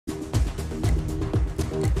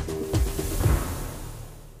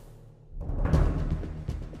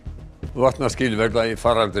Vatnaskil verða í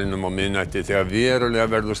faraldrinum á miðnætti þegar verulega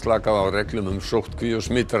verður slakað á reglum sóttkví og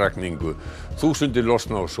smitrakningu. Þúsundir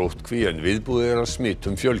losna á sóttkví en viðbúið að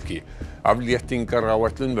smitum fjölgi.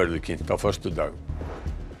 Afléttingaráætlun verður kynnt á föstudag.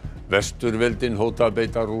 Vesturveldin hóta að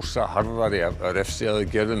beita Rússa harðari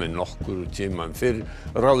refsiaðgerðum en nokkru tímann fyrr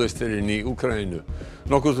ráðist þeir inn í Úkraínu.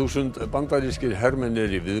 Nokkur þúsund bandarískir hermenn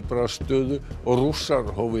í viðbragðsstöðu og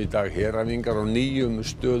Rússar hófu í dag heræfingar á 9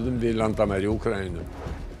 stöðum við landamæri Úkraínu.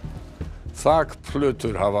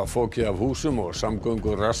 Þakplötur hafa fokið af húsum og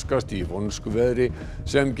samgöngur raskast í vonskuveðri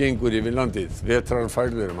sem gengur yfir landið.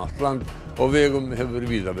 Vetrarfærðir allt land og vegum hefur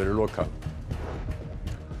víða verið lokað.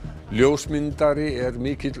 Ljósmyndari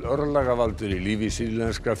mikill örlagavaldur í lífi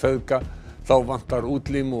sýrlenskra feðga. Þá vantar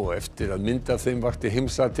útlim og eftir að mynd af þeim vakti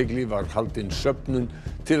heimsathygli var haldin söfnun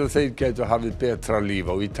til að þeir gætu hafið betra líf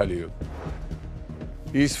á Ítalíu.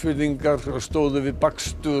 Ísafirðingar stóðu við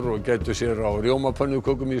bakstur og gætu sér á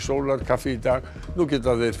rjómapönnukökum í Sólarkaffi í dag. Nú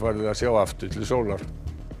geta þeir farið að sjá aftur til sólar.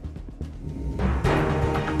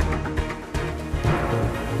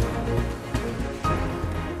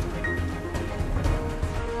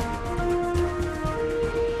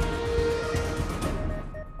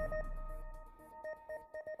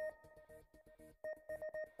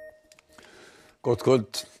 Gott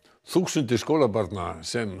kvöld. Þúsundir skólabarna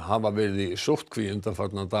sem hafa verið í sóttkví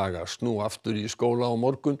undanfarna daga snúa aftur í skóla á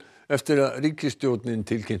morgun eftir að ríkisstjórnin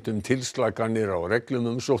tilkynnti tilslakanir á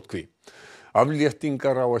reglum sóttkví.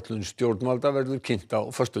 Afléttingaráætlun stjórnvalda verður kynnt á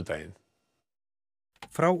föstudaginn.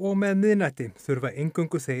 Frá og með miðnætti þurfa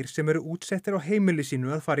eingöngu þeir sem eru útsettir á heimili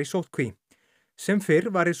sínu að fara í sóttkví. Sem fyrr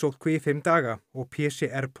var í sóttkví í 5 daga og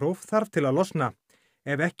PCR-próf þarf til að losna.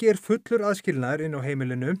 Ef ekki fullur aðskilnaður inn á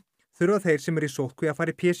heimilinu þurfa þeir sem eru í sóttkví að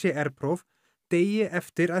fara í PCR-próf degi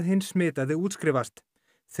eftir að hinn smitaði útskrifast.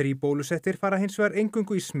 3 bólusettir fara hins vegar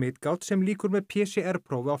eingöngu í smitgát sem lýkur með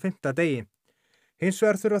PCR-prófi á 5. degi. Hins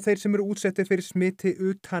vegar þurfa þeir sem eru útsettir fyrir smiti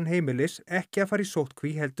utan heimilis ekki að fara í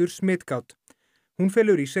sóttkví heldur smitgát. Hún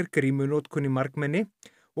felur í sér grímunotkun í margmenni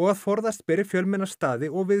og að forðast beri fjölmenna staði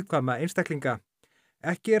og viðkvæma einstaklinga.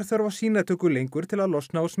 Ekki þörf á sýnatöku lengur til að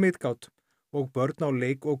losna á smitgát og börn á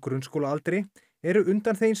leik- og grunnskólaaldri eru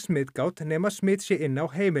undan þeim smitgát nema smit sé inn á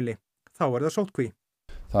heimili. Þá það sóttkví.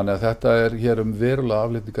 Þannig að þetta hér verulega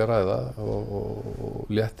afléttingar að ræða og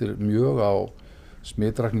léttir mjög á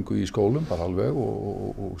smitrakningu í skólum bara alveg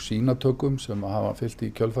og sýnatökum sem hafa fylgt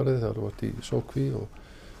í kjölfarið þegar það í sóttkví og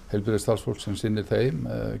heilbrigðisstarfsfólk sem sinnir þeim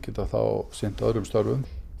geta þá sinnt öðrum störfum.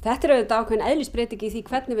 Þetta auðvitað ákveðin eðlisbreyting í því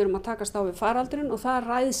hvernig við erum að takast á við faraldurinn og það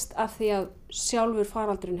ræðst af því að sjálfur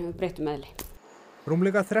faraldurinn hefur breytt eðli.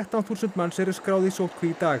 Rúmlega 13.000 manns eru skráð í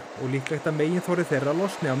sóttkví í dag og líklegt að meginþorri þeirra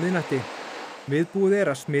losni á miðnætti. Viðbúið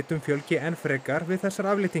að smitum fjölgi enn frekar við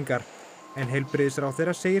þessar afléttingar, en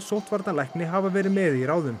heilbrigðisráðherra segir sóttvarnalækni hafa verið með í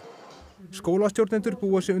ráðum. Skólastjórnendur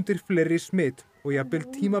búa sig undir fleiri smit og jafnvel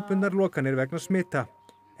tímabundnar lokanir vegna smita,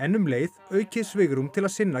 en leið aukið svigrúm til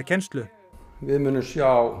að sinna kennslu. Við munum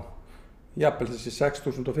sjá jafnvel þessi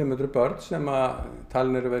 6.500 börn sem að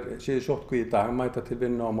talin eru síðu sóttkví í dag mæta til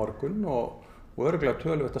vinnu á morgun og örugglega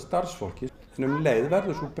töluvert af starfsfólki. En leið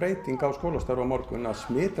verður svo breyting á skólastarfi á morgun að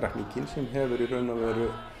smitrakningin sem hefur í raun og veru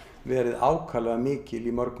verið ákaflega mikil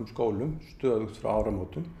í mörgum skólum, stöðugt frá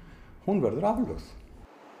áramótum, hún verður aflögð.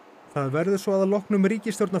 Það verður svo að loknum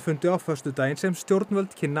ríkisstjórnarfundi á föstudaginn sem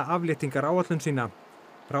stjórnvöld kynna afléttingaráætlun sína.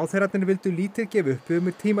 Ráðherrarnir vildu lítið gefa upp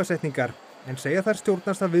með tímasetningar, en segja þær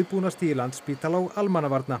stjórnast að viðbúnastigi Landspítala og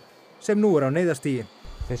almannavarna, sem nú á neyðastigi.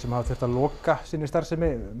 Þeir sem hafa þurft að loka sinni starfsemi,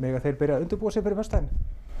 mega þeir byrja að undirbúa sig fyrir föstudaginn?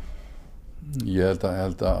 Ég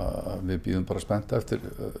held að við bíðum bara spennt eftir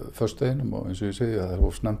föstudeginum og eins og ég segi að það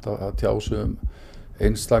of snemmt að tjá sig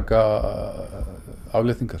einstaka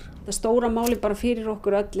afléttingar. Það stóra máli bara fyrir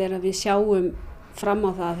okkur öll að við sjáum fram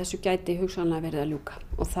á það að þessu gæti hugsanlega verið að ljúka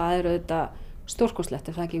og það auðvitað stórkostlegt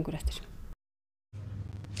ef það gengur eftir.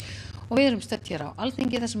 Og við erum stödd hér á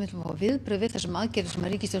Alþingi þar sem við ætlum að fá viðbrögð við þessum aðgerðum sem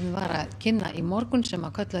ríkisstjórnin var að kynna í morgun sem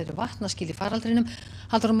að kalla eru vatnaskil í faraldrinum.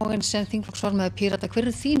 Halldóra Mogensen, þingflokksformaður Pírata, hver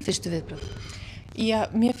eru þín fyrstu viðbrögð?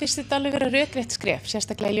 Já, mér finnst þetta alveg vera rökrétt skref,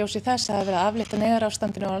 sérstaklega í ljósi þess að það verið að aflétta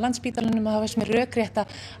neyðarástandinu á Landspítalanum og það finnst mér rökrétt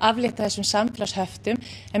að aflétta þessum samfélagshöftum,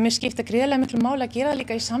 en mér skipta gríðarlega miklu máli að gera það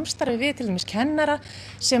líka í samstarfi við til dæmis kennara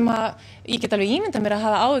sem að ég get alveg ímyndað mér að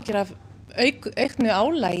hafa áhyggjur af auknu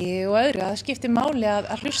álagi og öðru, að það skiptir máli að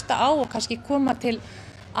hlusta á og kannski koma til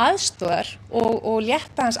aðstoðar og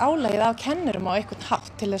létta hans álagið af kennurum á einhvern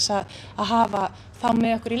hátt til þess að hafa þá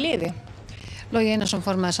með okkur í liði. Logi Einarsson,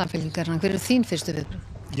 formaður Samfylkingarinnar, hver eru þín fyrstu viðbrögð?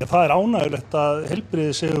 Já, það ánægjulegt að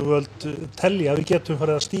heilbrigðisyfirvöld telja að við getum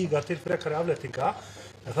farið að stíga til frekari afléttinga,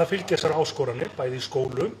 en það fylgir þessar áskoranir bæði í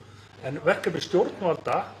skólum En verkefni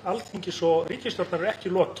stjórnvalda, Alþingis og ríkisstjórnar ekki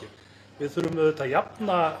lokið. Við þurfum auðvitað að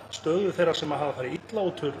jafna stöðu þeirra sem hafa farið illa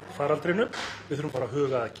út úr faraldrinu. Við þurfum bara að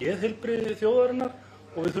huga að geðheilbrigði þjóðarinnar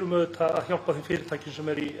og við þurfum auðvitað að hjálpa þeim fyrirtækjum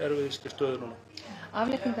sem í erfiðustu stöðu núna.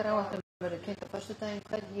 Afléttingaráætlun verður kynnt á föstudaginn,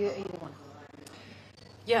 hverju eigið von?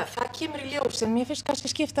 Já, það kemur í ljós, en mér finnst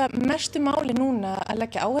kannski skipta mestu máli núna að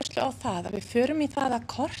leggja áherslu á það að við förum í það að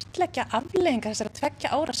kortleggja afleiðingar þessara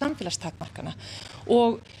 2 ára samfélagstakmarkana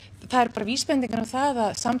og það bara vísbendingar það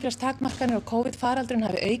að samfélagstakmarkanir og COVID-faraldurinn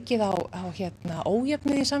hafi aukið á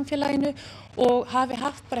ójöfnuði í samfélaginu og hafi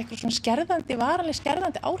haft bara eitthvað svona varanleg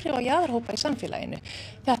skerðandi áhrif á jaðarhópa í samfélaginu.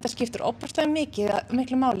 Þetta skiptir ofboðslega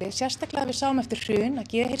miklu máli, sérstaklega við sáum eftir hrun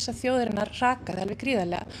að geðheilsa þjóðarinnar hrakaði alveg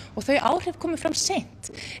gríðarlega og þau áhrif komu fram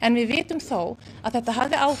seint. En við vitum þó að þetta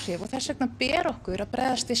hafði áhrif og þess vegna ber okkur að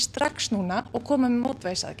bregðast við strax núna og koma með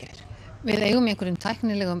mótvægisaðgerðir. Við eigum í einhverjum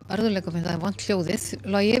tæknilegum örðuleikum en það vont hljóðið.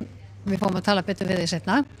 Logi, við fáum að tala betur við þig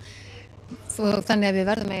seinna. Þannig að við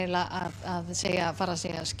verðum eiginlega að fara að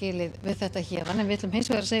segja skilið við þetta héðan, en við ætlum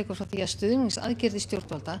hins vegar að segja ykkur frá því að stuðningsaðgerðir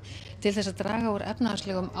stjórnvalda til þess að draga úr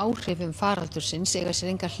efnahagslegum áhrifum faraldursins eiga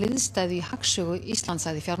sér enga hliðstæðu í hagsögu Íslands,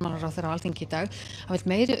 sagði fjármálaráðherra á Alþingi í dag. Hann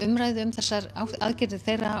vill meiri umræðu þessar aðgerðir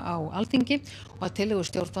þeirra á Alþingi og að tillögur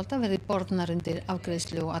stjórnvalda verði borðnar undir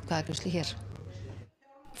afgreiðslu og atkvæðagreiðslu hér.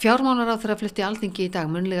 Fjármálaráðherra flutti Alþingi í dag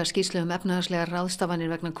munnlega skýrslu efnahagslegar ráðstafanir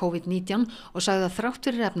vegna COVID-19 og sagði að þrátt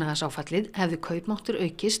fyrir efnahagsáfallið hefði kaupmáttur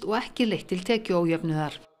aukist og ekki leitt til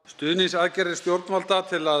tekjuójöfnuðar. Stuðningsaðgerðir stjórnvalda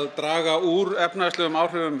til að draga úr efnahagslegum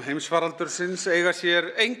áhrifum heimsfaraldursins eiga sér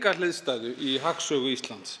enga hliðstæðu í hagsögu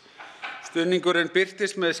Íslands. Stuðningurinn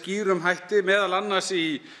birtist með skýrum hætti meðal annars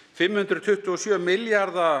í 527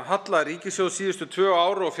 milljarða halla ríkissjóðs síðustu 2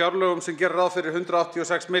 ár og fjárlögum sem gera ráð fyrir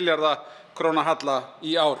 186 milljarða króna halla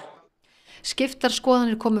í ár. Skiptar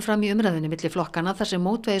skoðanir komu fram í umræðunni milli flokkana þar sem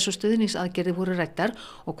mótvægis og stuðningsaðgerðir voru ræddar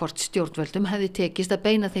og hvort stjórnvöldum hefði tekist að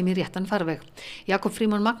beina þeim í réttan farveg. Jakob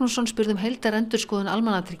Frímann Magnússon spurði heildarendurskoðun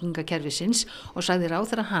almannatryggingakerfisins og sagði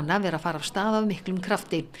ráðherra hana vera að fara af stað af miklum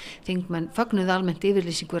krafti. Þingmenn fögnuðu almennt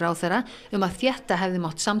yfirlýsingu ráðherra að þétta hefði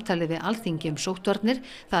mátt samtalið við Alþingi sóttvarnir,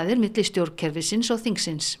 það milli stjórnkerfisins og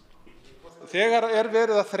þingsins. Þegar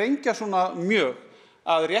verið að þrengja svona mjög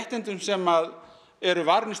að réttindum sem eru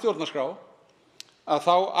varin í stjórnarskrá, að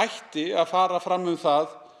þá ætti að fara fram það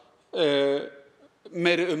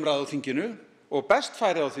meiri umræðu á þinginu og best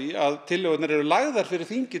færi á því að tillögurnar eru lagðar fyrir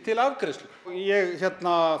þingið til afgreiðslu. Ég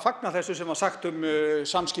fagna þessu sem var sagt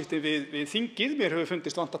samskipti við þingið. Mér hefur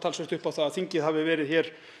fundist vanta talsvert upp á það að þingið hafi verið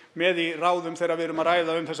hér með í ráðum þegar við erum að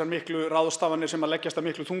ræða þessar miklu ráðstafanir sem að leggjast að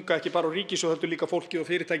miklu þunga ekki bara á ríkissjóð heldur líka fólkið og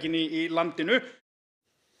fyrirtækin í landinu.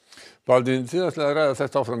 Baldvin, þið ætlaði að ræða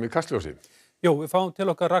þetta áfram í Kastljósi. Jú, við fáum til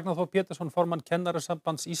okkar Ragnar Þór Pétursson, formann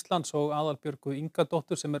Kennarasambands Íslands og Aðalbjörgu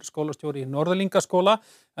Ingadóttur sem skólastjóri í Norðlingaskóla,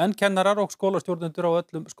 en kennarar og skólastjórnendur á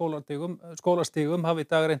öllum skólastigum hafi í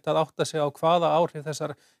dag reynt að átta sig á hvaða áhrif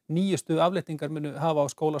þessar nýjustu afléttingar munu hafa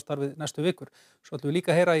á skólastarfið næstu vikur. Svo ætlum við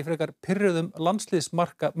líka að heyra í frekar pirruðum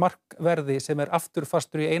landsliðsmarkverði sem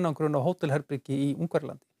afturfastur í einangrun á hótelherbyggi í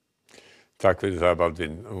Ungverjalandi. Takk fyrir það,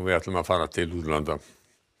 Baldvin, og við ætlum að fara til útlanda.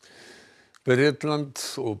 Bretland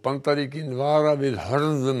og Bandaríkin vara við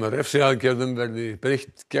hörðum refsiaðgerðum verði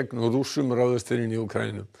breytt gegn Rússum ráðist inn í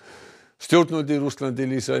Úkraínu. Stjórnvöld í Rússlandi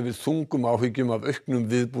lýsa yfir þungum áhyggjum af auknum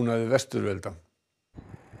viðbúnaði vesturvelda.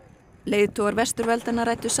 Leiðtogar vesturveldana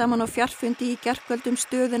ræddu saman á fjarfundi í gærkvöld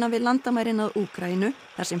stöðuna við landamærin að Úkraínu,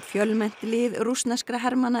 þar sem fjölmennt lið rússneskra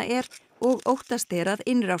hermanna og óttast að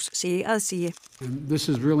innrás sé aðsigi. This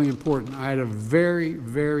is really important. I had a very,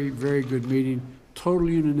 very, very good meeting. Total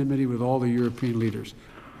unanimity with all the European leaders.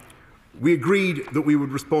 We agreed that we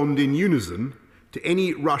would respond in unison to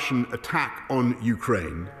any Russian attack on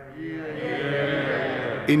Ukraine.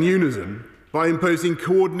 In unison by imposing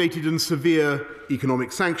coordinated and severe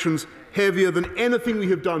economic sanctions heavier than anything we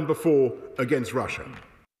have done before against Russia.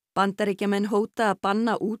 Bandaríkjamenn hóta að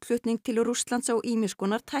banna útflutning til Rússlands á ýmiss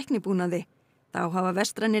konar tæknibúnaði. Þá hafa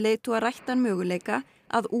vestræni leiðtogar rættan möguleika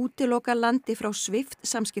að útiloka landi frá SWIFT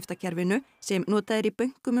samskiptakerfinu sem notað í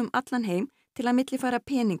bönkum allan heim til að millifæra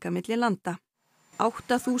peninga milli landa.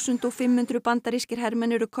 8.500 bandarískir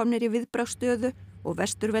hermenn eru komnir í viðbragðsstöðu og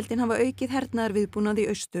vesturveldin hafa aukið hernaðarviðbúnað í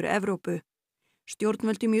Austur-Evrópu.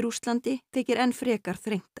 Stjórnvöldum í Rússlandi þykir enn frekar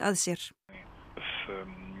þrengt að sér.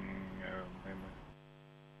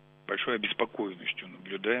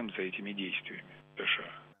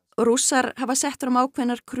 Rússar hafa sett fram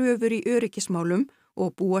ákveðnar kröfur í öryggismálum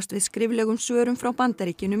og búast við skriflegum svörum frá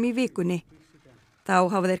Bandaríkjunum í vikunni. Þá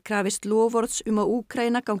hafa þeir krafist loforðs að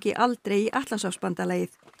Úkraína gangi aldrei í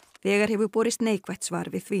Atlantshafsbandalagið, þegar hefur borist neikvætt svar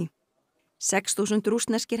við því. 6.000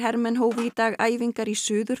 rússneskir hermenn hófu í dag æfingar í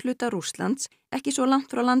suðurhluta Rússlands, ekki svo langt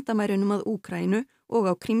frá landamærunum að Úkraínu og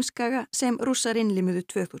á Krímskaga sem Rússar innlimuðu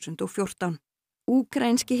 2014.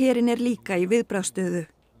 Úkraínski herinn líka í viðbragðsstöðu.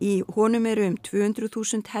 Í honum eru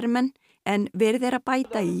 200.000 hermenn en verið að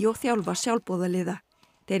bæta í og þjálfa sjálfboðaliða.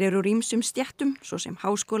 Þeir eru úr ýmsum stéttum, svo sem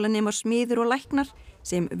háskólanemar, smiðir og læknar,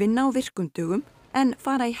 sem vinna á virkum dögum en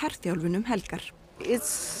fara í herþjálfun helgar. It's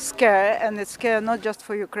scary, and it's scary not just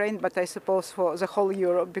for Ukraine, but I suppose for the whole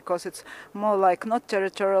Europe, because it's more like not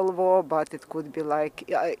territorial war, but it could be like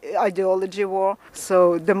ideology war.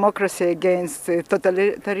 So democracy against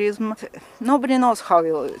totalitarianism. Nobody knows how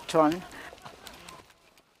it will turn.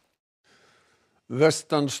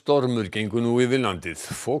 Vestan stormur gengur nú yfir landið.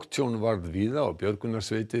 Foktjón varð víða og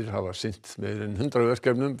björgunarsveitir hafa sinnt meira en 100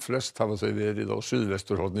 verkefnum, flest hafa þau verið á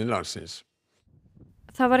suðvesturhorni landsins.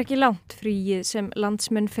 Það var ekki langt fríið sem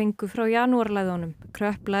landsmenn fengu frá janúarlæðunum.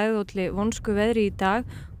 Kröpplæð olli vonsku veðri í dag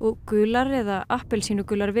og gular eða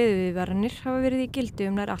appelsínugular veðurviðvaranir hafa verið í gildi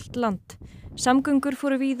nær allt land. Samgöngur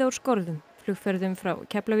fóru víða úr skorðum. Flugferðum frá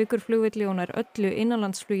Keflavíkurflugvelli og nær öllu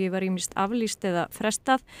innanlandsflugi var ýmist aflýst eða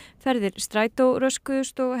frestað, ferðir strætó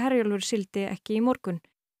röskuðust og Herjólfur sigldi ekki í morgun.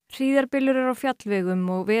 Hríðarbylur á fjallvegum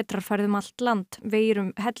og vetrarfærðum allt land, vegir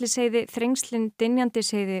Hellisheiði, Þrengslin,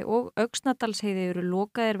 Dynjandisheiði og Öxnadalsheiði eru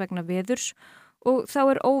lokaðir vegna veðurs og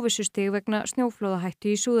þá óvissustig vegna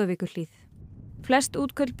snjóflóðahættu í Súðavíkurhlíð. Flest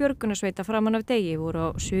útköll björgunarsveita framan af degi voru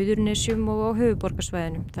á Suðurnesjum og á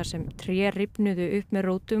höfuðborgarsvæðinum, þar sem tré rifnuðu upp með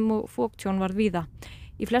rótum og foktjón varð víða.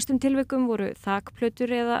 Í flestum tilvikum voru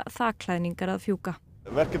þakplötur eða þakklæðningar að fjúka.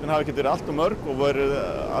 Verkefnin hafa ekki verið allt mörg og verið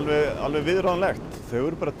alveg viðráðanlegt. Þau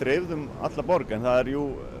eru bara dreifð alla borg, en það jú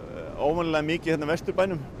óvanlega mikið hérna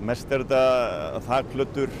Vesturbænum. Mest þetta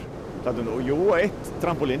þakplötur og eitt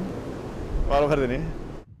trampolín var á ferðinni.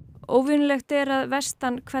 Óvinnulegt að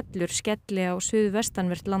Vestan hvellur skelli á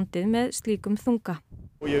suðvestanvert landið með slíkum þunga.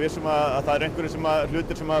 Og ég vissum að það einhverjum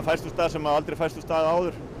hlutir sem fæst úr stað sem aldrei fæst úr stað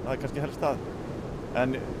áður. Það kannski helst stað.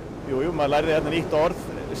 En maður lærði hérna nýtt orð,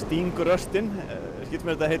 stingur röstin, skilst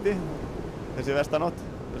mér þetta heiti, þessi vestanátt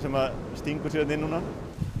sem stingur sér inn núna.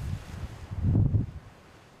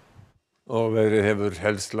 Og veðrið hefur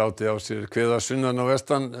helst látið á sér kveða sunnan og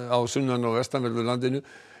vestanverðu landinu.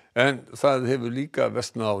 En það hefur líka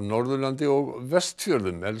versnað á Norðurlandi og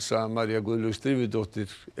Vestfjörðum. Elsa María Guðlaug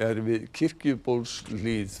Strífudóttir við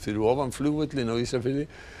Kirkjubólshlíð fyrir ofan flugvöllin á Ísafirði.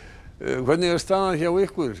 Hvernig staðan hjá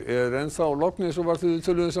ykkur? Ennþá logn eins og var þau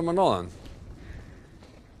töluðu saman áðan?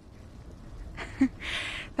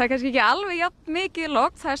 Það kannski ekki alveg jafn mikið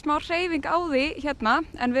logn, það smá hreyfing á því hérna,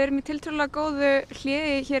 en við erum í tiltölulega góðu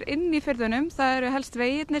hléi hér inn í firðunum. Það eru helst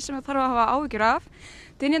vegirnir sem þarf að hafa áhyggjur af.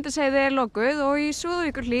 Dynjandisheiði lokuð og í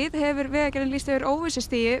Súðavíkurhlíð hefur Vegagerðin lýst yfir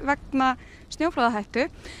óvissustigi vegna snjóflóðahættu.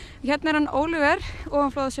 Hérna hann Óliver,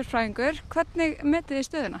 ofanflóðasérfræðingur. Hvernig metið þið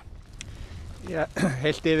stöðuna? Já,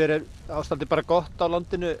 heilt yfir ástandi bara gott á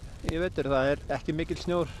landinu í vetur. Það ekki mikil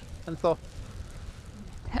snjór ennþá.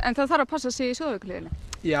 En það þarf að passa sig í Súðavíkurhlíðinni?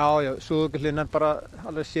 Já, Súðavíkurhlíðin bara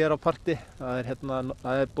alveg sér á parti.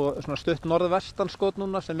 Það búið svona stutt norðvestan skot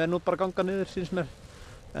núna sem nú bara ganga niður, síns mér.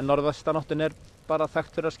 En norðvestanáttin bara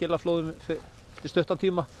þekkt fyrir að skila flóðum til stuttan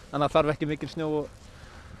tíma, þannig að þarf ekki mikil snjó.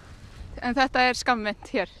 En þetta skammvinnt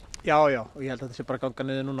hér? Já, og ég held að þetta sé bara ganga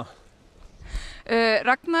niður núna.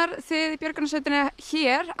 Ragnar, þið í björgunarsveitinni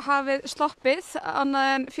hér hafið sloppið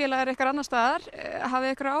annað en félagar ykkar annar staðar.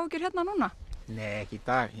 Hafið ykkur áhyggjur hérna núna? Nei, ekki í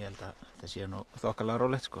dag. Ég held að þetta sé nú þokkalega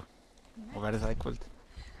rólegt og verði það í kvöld.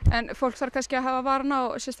 En fólk þarf kannski að hafa varan á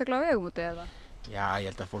sérstaklega vegum úti eða? Já, ég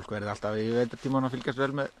held að fólk verði alltaf í vetrartímanum að fylgjast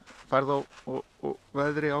vel með færð og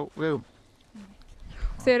veðri á vegum.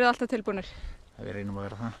 Þið eruð alltaf tilbúnir? Við reynum að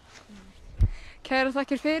vera það. Kærar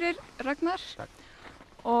þakkir fyrir, Ragnar. Takk.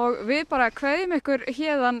 Og við bara kveðjum ykkur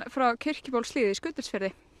héðan frá Kirkjubólshlíð í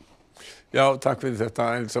Skutulsfirði. Já, takk fyrir þetta,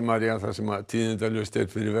 Elsa María, það sem tíðindalaust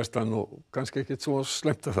fyrir vestan og kannski ekkert svo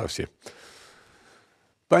slæmt að það sé.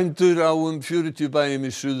 Bændur á 40 bæjum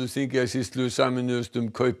í Suður-Þingeyjarsýslu sameinuðust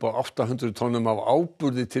kaup á 800 tonnum af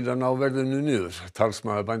áburði til að ná verðinu niður.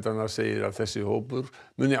 Talsmaður bændanna segir að þessi hópur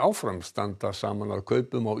muni áfram standa saman að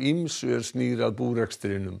kaupum á ýmsu snýr að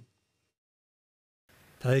búrekstrinum.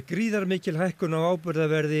 Það gríðarmikil hækkun á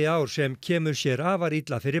áburðaverði í ár sem kemur sér afar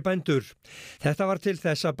illa fyrir bændur. Þetta var til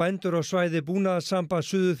þess að bændur á svæði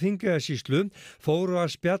Búnaðarsambands Suður-Þingeyjarsýslu fóru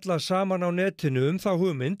að spjalla saman á netinu þá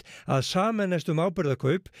hugmynd að sameinast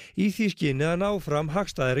áburðarkaup í því skyni að ná fram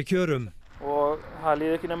hagstæðari kjörum. Og það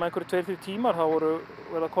líði ekki nema einhverjir 2-3 tímar, þá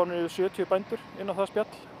verða konur yfir 70 bændur inn á það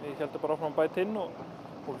spjall. Við heldum bara áfram bæta inn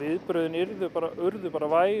og viðbröðin urðu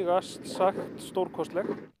bara vægast sagt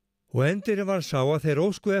stórkostleg. Og endirinn var sá að þeir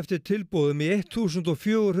óskuðu eftir tilboðum í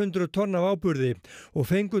 1400 tonn af áburði og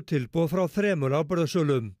fengu tilboð frá 3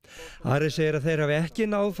 áburðasölum. Ari segir að þeir hafi ekki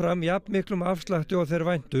náð fram jafn miklum afslætti og þeir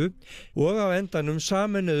væntu og á endanum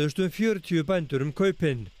sameinuðust 40 bændur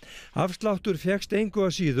kaupin. Afsláttur fékkst engu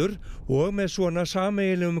að síður og með svona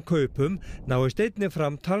sameiginlegum kaupum náist einnig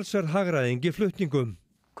fram talsverð hagræðing í flutningum.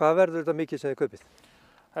 Hvað verður þetta mikið sem þið kaupið?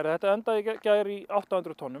 Þetta endaði í gær í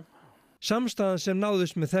 800 tonnum. Samstaðan sem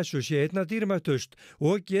náðust með þessu sé einna dýrmættust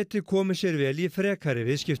og geti komið sér vel í frekari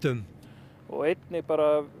viðskiptum. Og einnig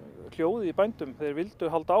bara hljóði í bændum, þeir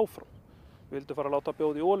vildu halda áfram. Vildu fara að láta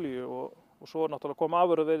bjóða í olíu og svo náttúrulega koma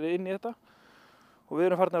afurðaverðið inn í þetta. Og við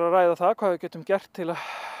erum farnir að ræða það hvað við getum gert til að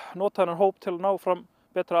nota þennan hóp til að ná fram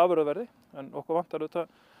betra afurðaverði. En okkur vantar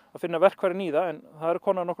auðvitað að finna verkfærin í það, en það eru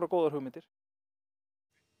konar nokkra góðar hugmyndir.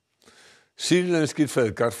 Sýrlenskir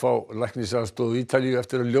feðgar fá læknisaðstoð í Ítalíu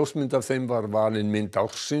eftir að ljósmynd af þeim var valin mynd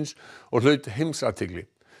ársins og hlaut heimsathygli.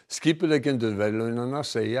 Skipuleggjendur verðlaunanna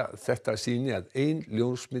segja þetta sýni að ein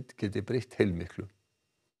ljósmynd geti breytt heilmiklu.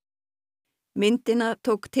 Myndina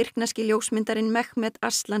tók tyrkneski ljósmyndarinn Mehmet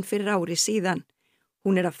Aslan fyrir ári síðan.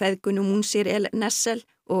 Hún af feðgunum Munsir El Nessel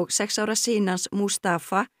og 6 ára synans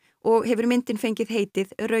Mustafa og hefur myndin fengið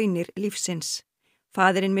heitið Raunir lífsins.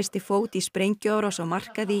 Faðirinn misti fót í sprengjuárás á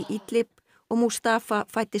markaði í Idlib og Mustafa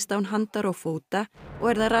fættist án handar og fóta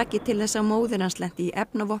og það rakið til þess að móðir hans lenti í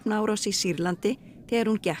efnavopnaárás í Sýrlandi þegar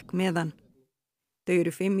hún gekk með hann. Þau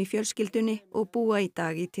eru 5 í fjölskyldunni og búa í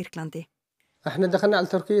dag í Tyrklandi. احنا دخلنا على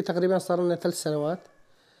تركيا تقريبا صار لنا 3 سنوات.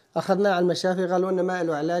 أخذنا على المشافي قالوا لنا ما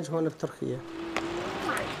له علاج هون بتركيا.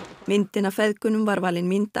 Myndin af feðgunum var valin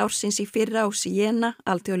mynd ársins í fyrra á Siena,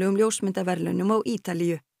 alþjóðlegum ljósmyndaverðlaunum á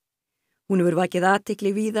Ítalíu. Hún hefur vakið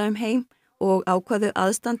athygli víða heim og ákváðu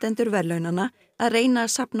aðstandendur verðlaunanna að reyna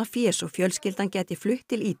að safna fé svo fjölskyldan geti flutt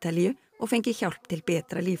til Ítalíu og fengi hjálp til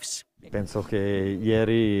betra lífs. Penso che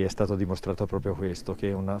ieri è stato dimostrato proprio questo,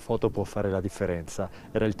 che una foto può fare la differenza.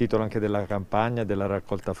 Era il titolo anche della campagna, della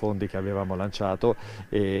raccolta fondi che avevamo lanciato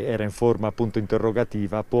e era in forma appunto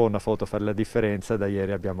interrogativa, può una foto fare la differenza? Da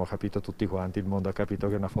ieri abbiamo capito tutti quanti, il mondo ha capito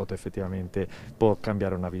che una foto effettivamente può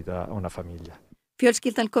cambiare una vita, una famiglia.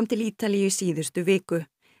 Fjölskyldan kom til Ítalíu í síðustu viku.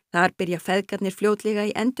 Þar byrja feðgarnir fljótlega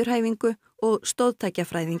í endurhæfingu og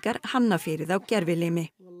stóðtækjafræðingar hanna fyrir þá gervilimi.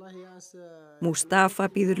 Mustafa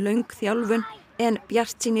býður löng þjálfun en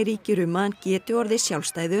bjartsýni ríkir að hann geti orðið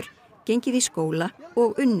sjálfstæður, gengið í skóla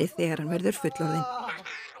og unnið þegar hann verður fullorðinn.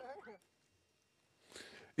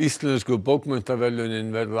 Íslensku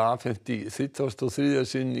bókmenntaverðlaunin verða afhent í 33.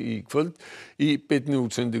 sinn í kvöld í beinni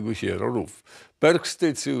útsendingu hér á RÚV.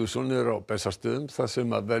 Bergsteinn Sigurðsson á Bessastöðum þar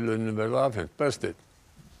sem að verðlaunin verða afhent. Bergsteinn.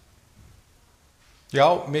 Já,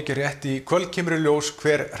 mikið rétt. Í kvöld kemur í ljós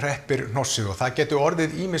hver hreppir hnossið og það getur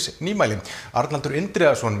orðið ýmis nýmæli. Arnaldur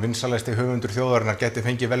Indriðason, vinsalæsti höfundur þjóðarinnar, geti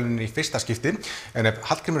fengið verðlaunin í fyrsta skipti, en ef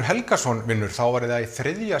Hallgrímur Helgason vinnur þá var það í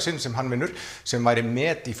 3. sinn sem hann vinnur, sem væri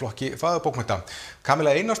met í flokki fagurbókmennta.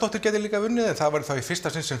 Kamilla Einarsdóttir geti líka vunnið, en það var þá í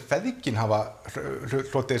fyrsta sinn sem feðgin hafa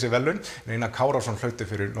hlotið þessi verðlaun, en Einar Kárason hlaut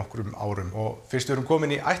fyrir nokkrum árum. Og fyrst við erum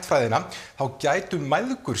komin í ættfræðina, þá gætu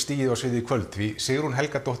mæðgur stigið á sviðið í kvöld, því Sigrún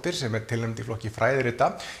Helgadóttir, sem tilnefnd í flokki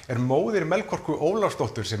fræðirita, móðir Melkorku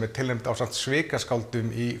Ólafsdóttur sem tilnefnd ásamt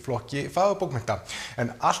svikaskáldum í flokki fagurbókmennta.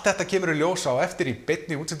 En allt þetta kemur í ljós á eftir í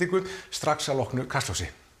beinni útsendingu strax að loknu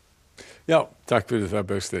Kastljósi. Já, takk fyrir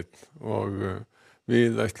það Bergsteinn og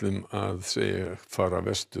við ætlum að fara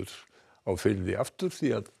vestur á firði aftur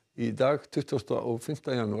því að í dag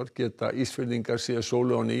 25. janúar geta Ísfirðingar séð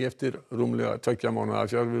sólu á ný eftir rúmlega 2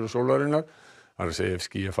 mánaða fjarveru sólarinnar, það segja ef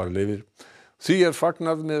skýjafar leyfir. Því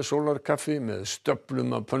fagnað með Sólarkaffi með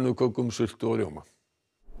stöflum af pönnukökum, sultu og rjóma.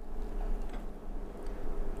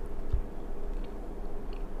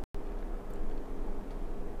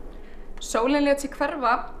 Sólin lét sig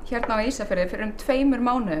hverfa hérna á Ísafirði fyrir 2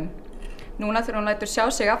 mánuðum. Núna þegar hún lætur sjá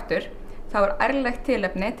sig aftur, þá ærlegt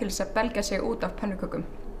tilefni til þess að belgja sig út af pönnukökum.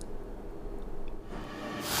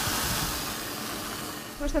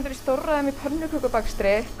 Þú stendur í stórræðum í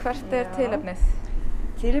pönnukökubakstri. Hvert tilefnið?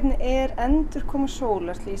 Tilefnið endurkoma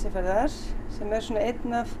sólar til Ísafjarðar sem svona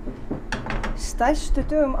einn af stærstu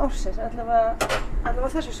dögum ársins,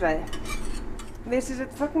 allavega þessu svæði. Við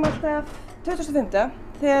fagnum alltaf 25.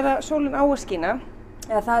 þegar sólin á að skína,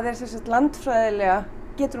 eða það landfræðilega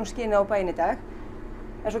getur hún skínað á bæinn í dag,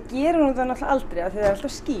 en svo gerur hún það náttúrulega aldrei af því það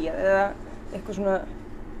alltaf skýjað eða eitthvað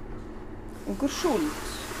einhver súld.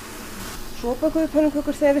 Svo bökum við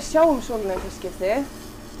pönnukökur þegar við sjáum sólina í fyrsta skipti.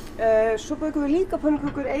 Svo bökum við líka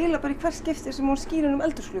pönnukökur eiginlega bara í hvert skipti sem hún skýrir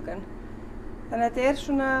eldhúsgluggann. Þannig að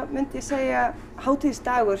þetta myndi ég segja,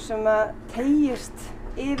 hátíðisdagur sem að teygist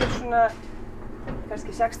yfir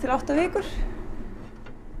kannski 6 til 8 vikur.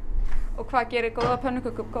 Og hvað gerir góða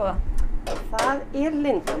pönnuköku góða? Það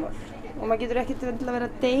leyndarmál og maður getur ekkert verið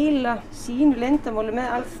að deila sínu leyndarmáli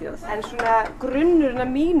með alþjóð. En svona grunnurinn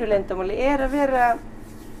af mínu leyndarmáli að vera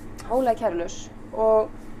hólega kærulaus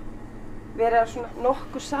og vera svona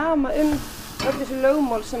nokkuð sama öll þessi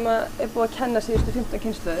lögmál sem búið að kenna síðustu 15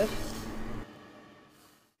 kynslóðir.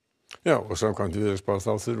 Já, og samkvæmt veðurspá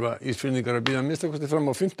þá þurfa Ísfirðingar að bíða minnstakosti fram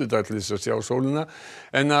á fimmtudag til þess að sjá sólina,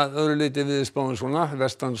 en að öðru leyti veðurspáin svona: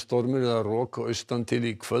 vestan stormur eða rok austan til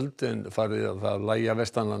í kvöld en farið að það lægja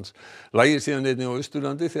vestanlands. Lægir síðan einnig á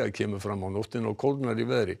Austurlandi þegar kemur fram á nóttin og kólnar í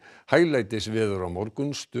veðri. Hæglætis veður á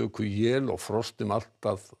morgun, stöku él og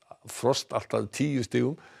frost allt að 10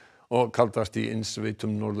 stigum og kaldast í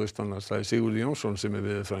innsveitum norðaustanlands. Það Sigurður Jónsson sem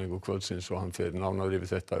veðurfræðingur kvöldsins og hann fer nánar yfir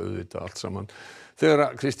þetta auðvitað allt saman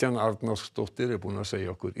þegar Kristjana Arnarsdóttir búin að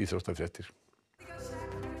segja okkur íþróttafréttir.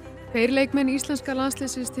 2 leikmenn íslenska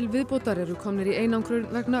landsliðsins til viðbótar eru komnir í einangrun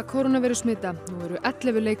vegna kórónuveirusmita. Nú eru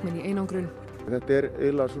 11 leikmenn í einangrun. Þetta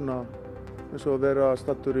eiginlega svona eins og að vera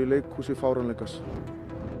stattur í leikhúsi fáránleikans.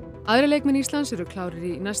 Aðrir leikmenn Íslands eru klárir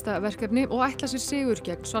í næsta verkefni og ætla sér sigur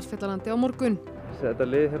gegn Svartfjallalandi á morgun. Þetta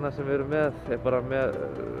lið hérna sem við erum með bara með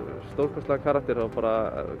stórkostlegan karakter og bara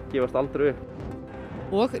gefast aldrei upp.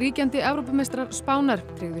 Og ríkjandi Evrópumeistrar Spánar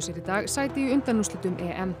tryggðu sér í dag sæti í undanúrslitum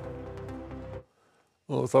EM.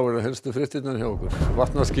 Og þá það helstu fréttirnar hjá okkur.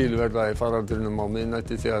 Vatnaskil verða í faraldrinum á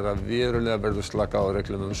miðnætti þegar að verulega verður slakað á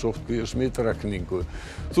reglum sóttkví og smitrakningu.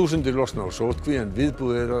 Þúsundir losna á sóttkví en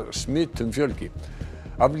viðbúið að smitum fjölgi.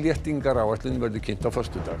 Afléttingaráætlun verður kynnt á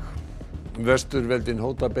föstudag. Vesturveldin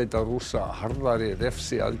hóta að beita Rússa harðari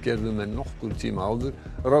refsiaðgerðum en nokkur tíma áður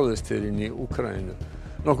ráðist þeir inn í Úkraínu.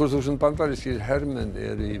 Nokkur þúsund bandarískir hermenn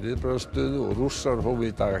eru í viðbragðsstöðu og Rússar hófu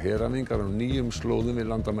í dag heræfingar á nýjum slóðum við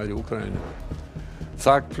landamæri Úkraínu.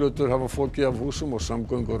 Þakplötur hafa fokið af húsum og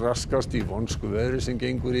samgöngur raskast í vonsku veðri sem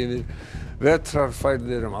gengur yfir.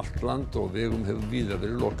 Vetrarfærðir allt land og vegum hefur víða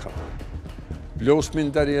verið lokað.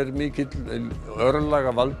 Ljósmyndari mikill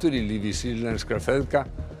örlagavaldur í lífi sýrlenskra feðga.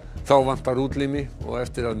 Þá vantar útlimi og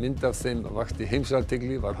eftir að mynd af þeim vakti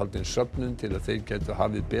heimsathygli var haldin söfnun til að þeir gætu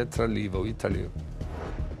hafið betra líf á Ítalíu.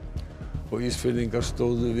 Og Ísfirðingar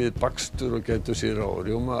stóðu við bakstur og gætu sér á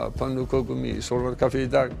rjómapönnukökum í Sólarkaffi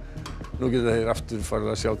í dag. Nú geta þeir aftur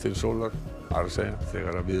farið að sjá til sólar,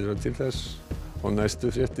 þegar að viðra til þess. Og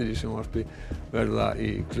næstu fréttir í sjónvarpi verða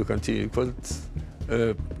í klukkan 10 í kvöld.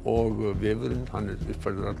 Og vefurinn, hann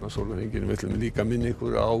uppfærður allan sólarhringinn. Við ætlum líka að minna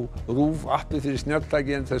ykkur á RÚV appið fyrir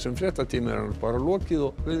snjalltæki en þessum fréttatíma hann bara lokið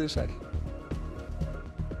og verið sæl.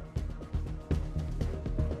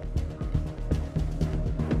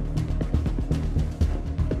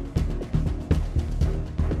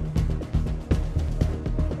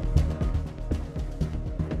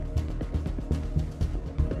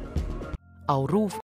 Á RÚV